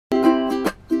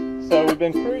So we've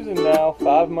been cruising now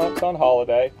 5 months on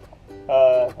holiday,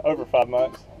 over 5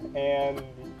 months, and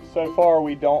so far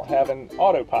we don't have an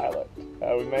autopilot.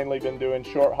 We've mainly been doing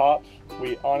short hops.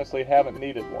 We honestly haven't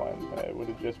needed one. It would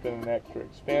have just been an extra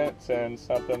expense and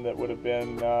something that would have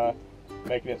been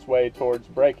making its way towards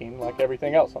braking like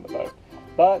everything else on the boat.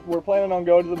 But we're planning on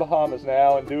going to the Bahamas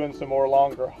now and doing some more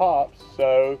longer hops,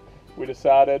 so we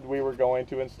decided we were going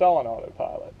to install an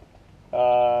autopilot.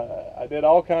 I did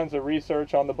all kinds of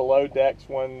research on the below decks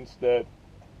ones that,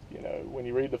 you know, when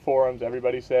you read the forums,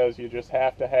 everybody says you just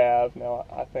have to have. Now,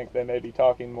 I think they may be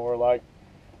talking more like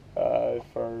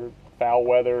for foul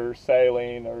weather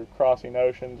sailing or crossing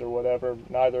oceans or whatever,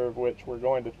 neither of which we're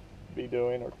going to be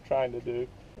doing or trying to do.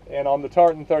 And on the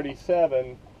Tartan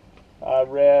 37, I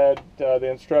read the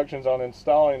instructions on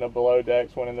installing a below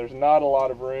decks one, and there's not a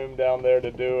lot of room down there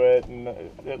to do it, and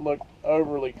it looked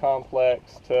overly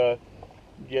complex to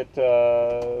get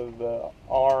the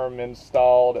arm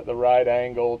installed at the right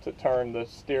angle to turn the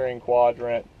steering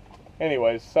quadrant.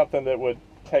 Anyways, something that would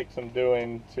take some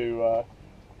doing to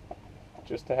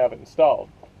just to have it installed,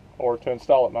 or to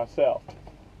install it myself.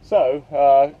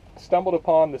 So stumbled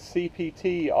upon the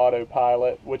CPT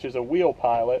Autopilot, which is a wheel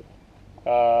pilot,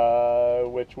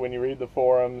 which when you read the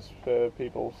forums,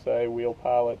 people say wheel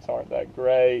pilots aren't that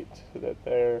great, that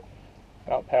they're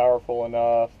not powerful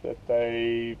enough, that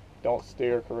they don't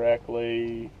steer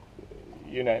correctly,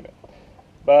 you name it.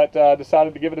 But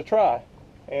decided to give it a try.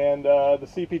 And the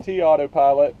CPT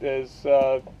Autopilot is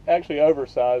actually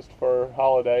oversized for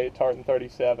holiday, Tartan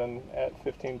 37 at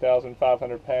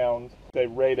 15,500 pounds. They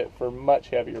rate it for much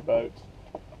heavier boats,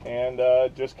 and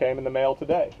just came in the mail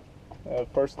today.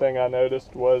 First thing I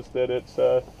noticed was that it's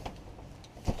a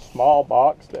small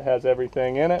box that has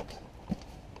everything in it,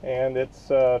 and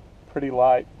it's pretty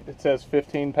light. It says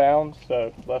 15 pounds,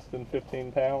 so less than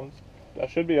 15 pounds. I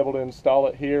should be able to install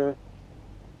it here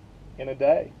in a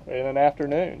day, in an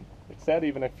afternoon. It said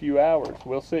even a few hours.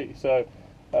 We'll see. So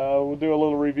we'll do a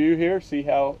little review here, see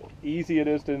how easy it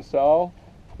is to install,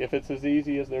 if it's as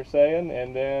easy as they're saying,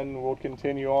 and then we'll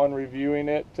continue on reviewing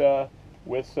it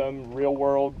with some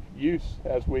real-world use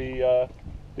as we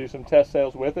do some test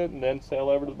sails with it and then sail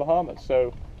over to the Bahamas.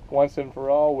 So once and for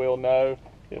all, we'll know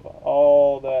if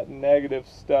all that negative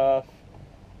stuff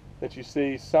that you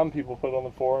see some people put on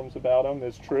the forums about them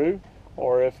is true,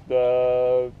 or if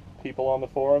the people on the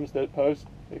forums that post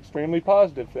extremely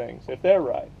positive things, if they're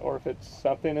right, or if it's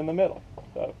something in the middle.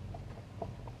 So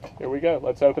here we go.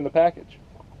 Let's open the package.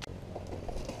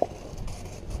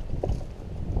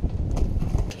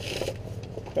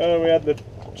 We have the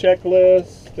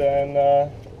checklist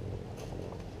and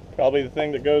probably the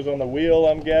thing that goes on the wheel,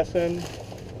 I'm guessing.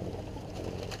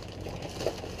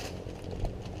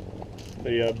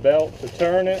 The belt to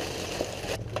turn it.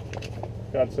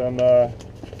 Got some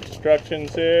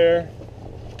instructions here.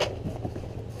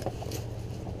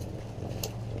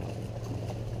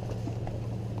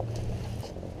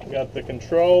 Got the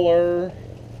controller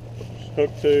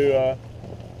hooked to,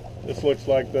 this looks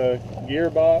like the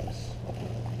gearbox,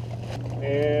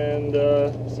 and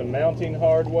some mounting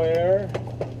hardware.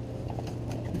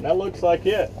 And that looks like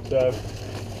it. So,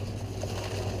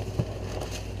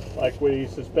 like we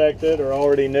suspected or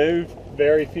already knew,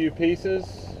 very few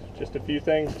pieces, just a few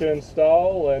things to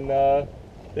install, and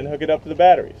then hook it up to the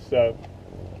batteries. So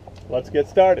let's get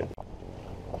started.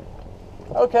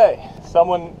 Okay,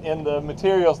 someone in the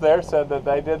materials there said that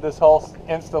they did this whole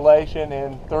installation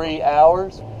in 3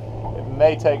 hours. It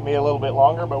may take me a little bit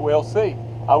longer, but we'll see.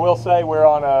 I will say we're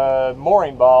on a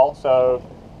mooring ball, so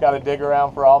got to dig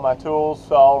around for all my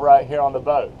tools all right here on the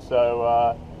boat.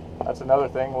 So that's another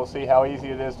thing. We'll see how easy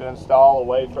it is to install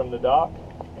away from the dock.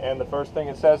 And the first thing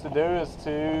it says to do is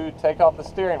to take off the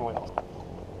steering wheel.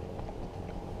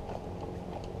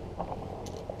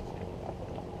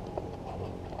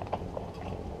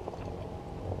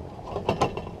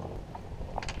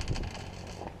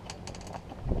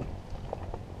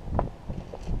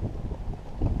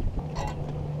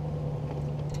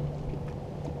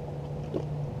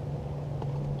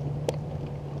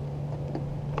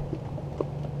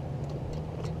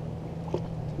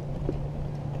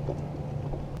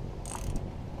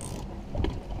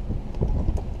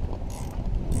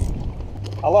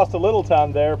 I lost a little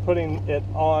time there putting it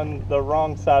on the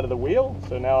wrong side of the wheel,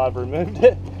 so now I've removed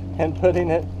it and putting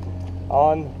it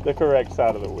on the correct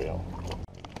side of the wheel.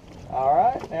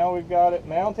 Alright, now we've got it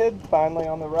mounted finally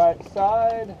on the right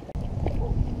side.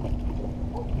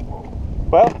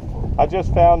 Well, I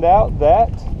just found out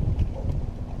that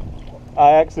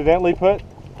I accidentally put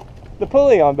the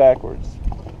pulley on backwards.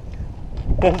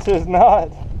 This is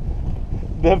not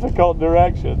difficult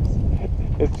directions.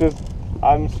 It's just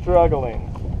I'm struggling.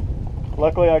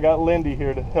 Luckily I got Lindy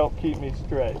here to help keep me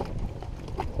straight.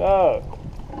 So,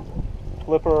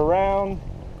 flip her around,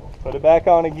 put it back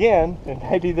on again, and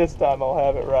maybe this time I'll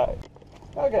have it right.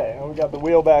 Okay, and we got the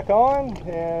wheel back on,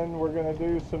 and we're going to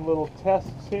do some little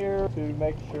tests here to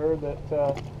make sure that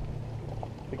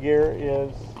the gear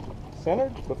is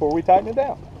centered before we tighten it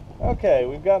down. Okay,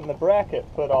 we've gotten the bracket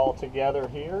put all together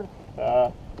here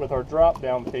with our drop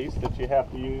down piece that you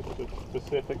have to use that's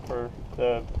specific for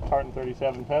the Tartan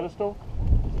 37 pedestal.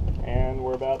 And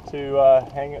we're about to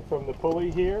hang it from the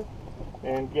pulley here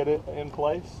and get it in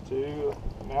place to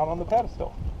mount on the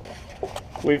pedestal.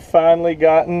 We've finally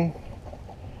gotten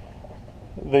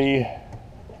the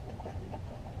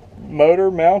motor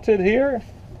mounted here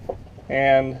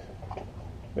and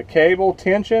the cable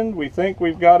tensioned. We think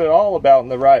we've got it all about in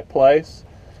the right place.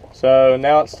 So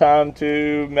now it's time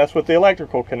to mess with the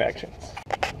electrical connections.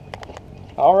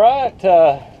 All right,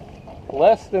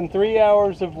 less than 3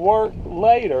 hours of work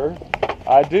later,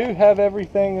 I do have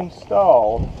everything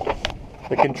installed.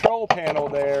 The control panel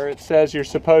there, it says you're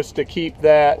supposed to keep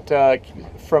that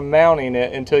from mounting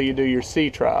it until you do your sea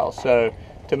trial, so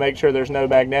to make sure there's no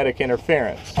magnetic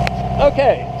interference.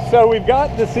 Okay, so we've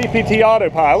got the CPT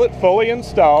Autopilot fully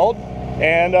installed,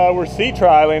 and we're sea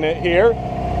trialing it here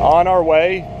on our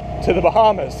way to the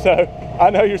Bahamas. So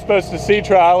I know you're supposed to sea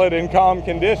trial it in calm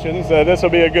conditions, so this will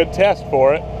be a good test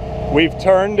for it. We've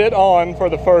turned it on for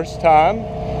the first time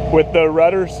with the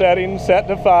rudder setting set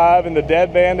to 5 and the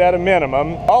deadband at a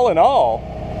minimum. All in all,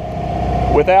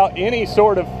 without any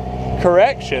sort of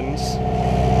corrections,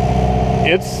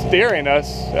 it's steering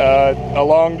us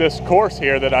along this course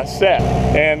here that I set.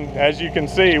 And as you can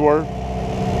see, we're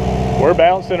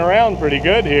bouncing around pretty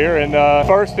good here. And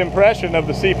first impression of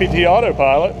the CPT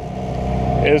Autopilot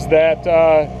is that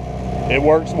it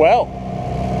works well.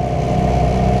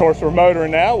 Of course, we're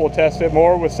motoring now. We'll test it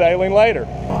more with sailing later.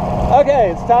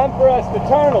 Okay, it's time for us to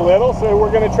turn a little, so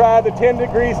we're going to try the 10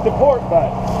 degrees to port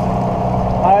button.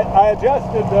 I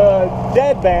adjusted the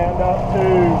deadband up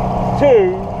to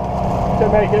 2 to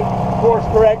make it course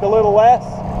correct a little less,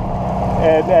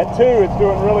 and at 2 it's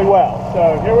doing really well.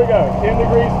 So here we go,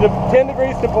 10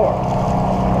 degrees to port.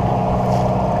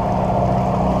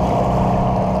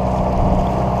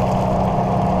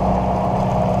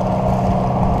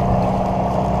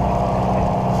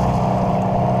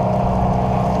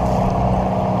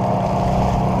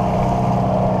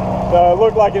 So it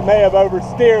looked like it may have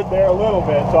oversteered there a little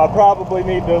bit, so I probably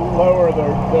need to lower the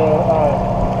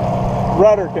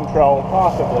rudder control,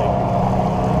 possibly.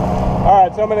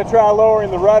 Alright, so I'm going to try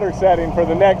lowering the rudder setting for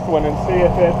the next one and see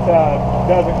if it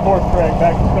doesn't course correct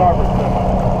back to starboard so much.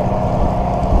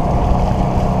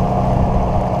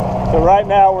 So right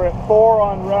now we're at 4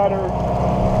 on rudder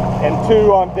and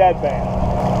 2 on deadband.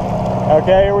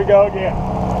 Okay, here we go again.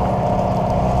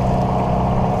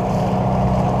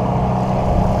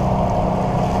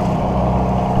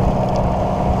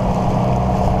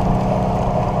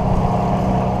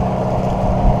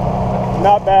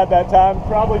 Not bad that time,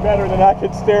 probably better than I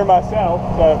could steer myself,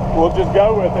 so we'll just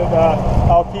go with it.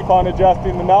 I'll keep on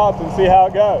adjusting the knobs and see how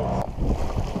it goes.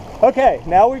 Okay,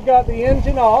 now we've got the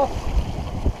engine off.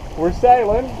 We're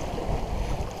sailing.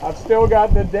 I've still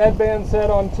got the deadband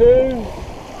set on 2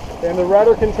 and the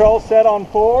rudder control set on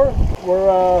 4.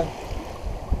 We're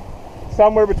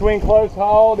somewhere between close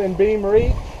hauled and beam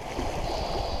reach.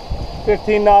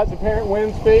 15 knots apparent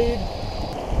wind speed.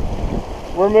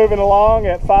 We're moving along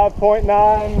at 5.9,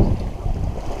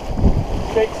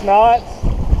 6 knots,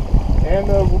 and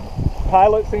the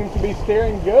pilot seems to be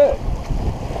steering good.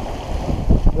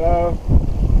 So,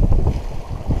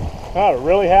 I'm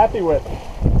really happy with it.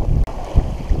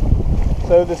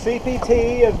 So the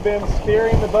CPT has been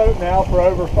steering the boat now for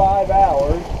over 5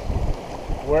 hours.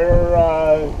 We're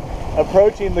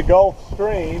approaching the Gulf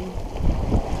Stream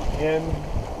in,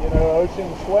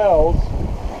 ocean swells.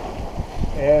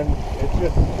 And it's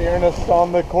just steering us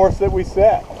on the course that we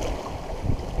set.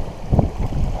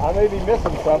 I may be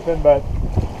missing something, but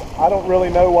I don't really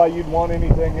know why you'd want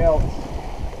anything else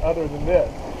other than this.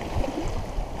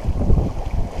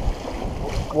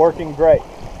 It's working great.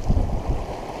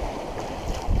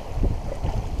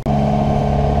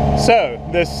 So,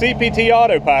 the CPT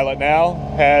Autopilot now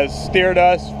has steered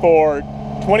us for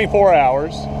 24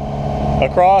 hours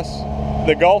across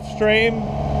the Gulf Stream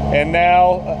and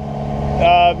now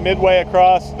midway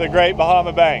across the Great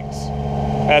Bahama Banks.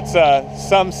 That's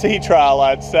some sea trial,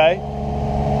 I'd say,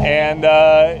 and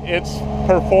it's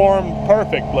performed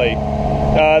perfectly.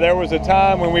 There was a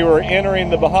time when we were entering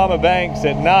the Bahama Banks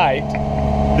at night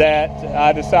that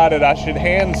I decided I should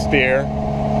hand steer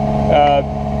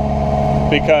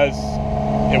because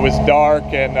it was dark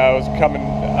and I was coming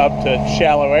up to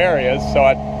shallow areas, so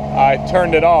I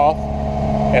turned it off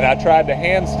and I tried to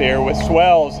hand steer with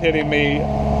swells hitting me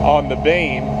on the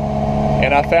beam,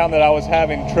 and I found that I was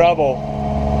having trouble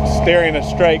steering a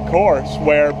straight course,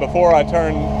 where before I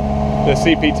turned the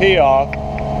CPT off,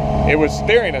 it was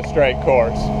steering a straight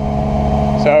course.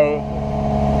 So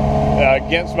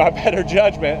against my better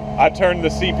judgment, I turned the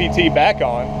CPT back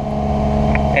on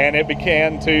and it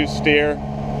began to steer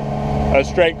a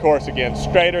straight course again,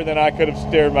 straighter than I could have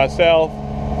steered myself,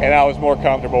 and I was more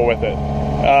comfortable with it.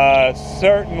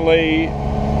 Certainly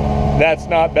that's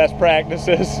not best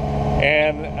practices,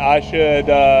 and I should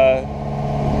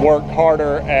work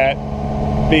harder at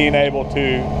being able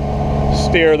to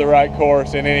steer the right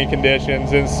course in any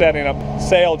conditions and setting up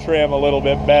sail trim a little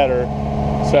bit better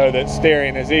so that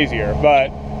steering is easier.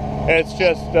 But it's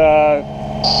just,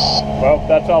 well,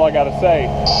 that's all I got to say.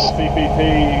 The CPT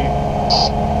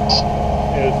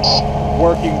is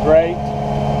working great.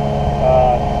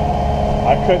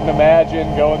 I couldn't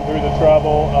imagine going through the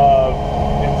trouble of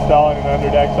installing an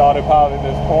underdeck autopilot at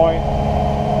this point.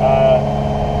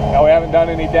 Now, we haven't done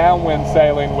any downwind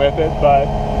sailing with it, but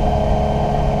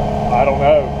I don't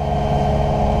know.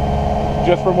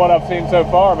 Just from what I've seen so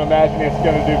far, I'm imagining it's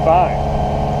going to do fine.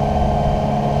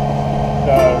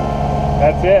 So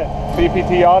that's it.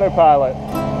 CPT Autopilot.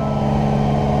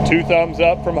 2 thumbs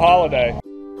up from Holiday.